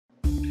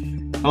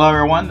Hello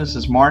everyone, this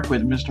is Mark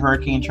with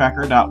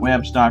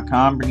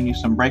MrHurricaneTracker.webs.com bringing you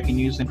some breaking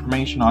news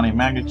information on a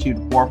magnitude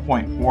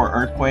 4.4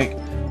 earthquake.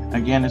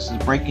 Again, this is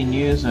breaking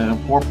news of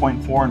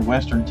 4.4 in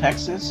western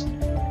Texas.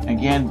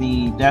 Again,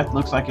 the depth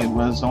looks like it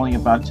was only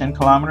about 10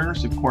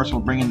 kilometers. Of course, we'll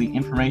bring in the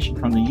information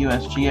from the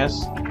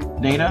USGS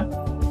data.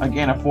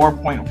 Again, a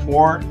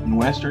 4.4 in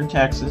western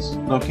Texas.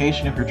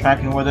 Location, if you're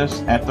tracking with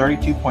us, at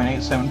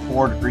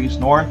 32.874 degrees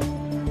north,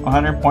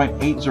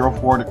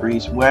 100.804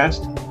 degrees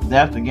west.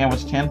 Depth again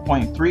was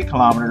 10.3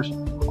 kilometers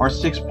or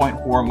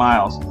 6.4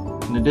 miles.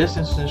 And the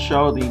distances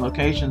show the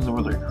locations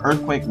where the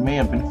earthquake may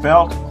have been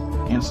felt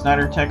in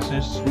Snyder,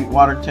 Texas,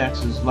 Sweetwater,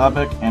 Texas,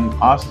 Lubbock, and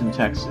Austin,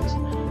 Texas.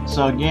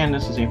 So again,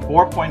 this is a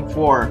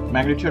 4.4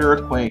 magnitude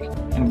earthquake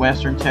in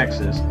western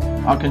Texas.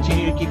 I'll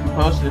continue to keep you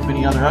posted if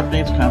any other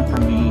updates come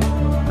from the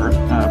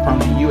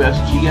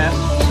USGS.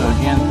 So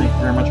again, thank you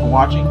very much for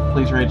watching.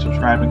 Please rate,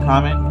 subscribe, and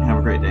comment, and have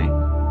a great day.